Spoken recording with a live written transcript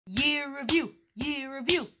Year review, year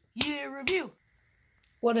review, year review.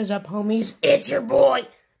 What is up, homies? It's your boy,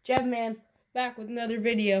 Jevman, back with another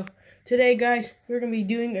video. Today, guys, we're going to be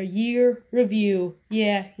doing a year review.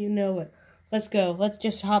 Yeah, you know it. Let's go. Let's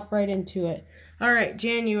just hop right into it. Alright,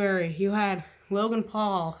 January, you had Logan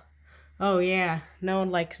Paul. Oh, yeah, no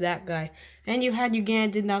one likes that guy. And you had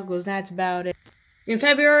Ugandan Knuckles, that's about it. In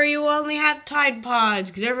February, you only had Tide Pods,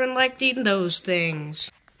 because everyone liked eating those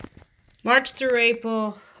things. March through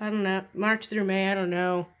April, I don't know. March through May, I don't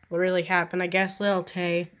know what really happened. I guess Lil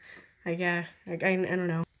Tay. I don't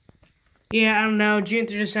know. Yeah, I don't know. June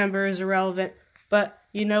through December is irrelevant. But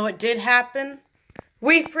you know what did happen?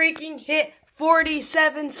 We freaking hit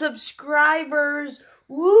 47 subscribers.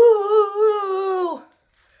 Woo!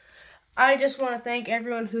 I just want to thank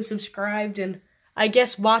everyone who subscribed and I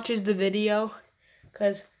guess watches the video.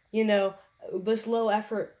 Because, you know, this low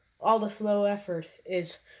effort, all this low effort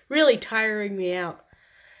is really tiring me out.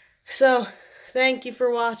 So, thank you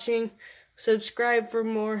for watching. Subscribe for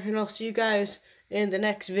more, and I'll see you guys in the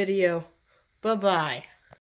next video. Bye-bye.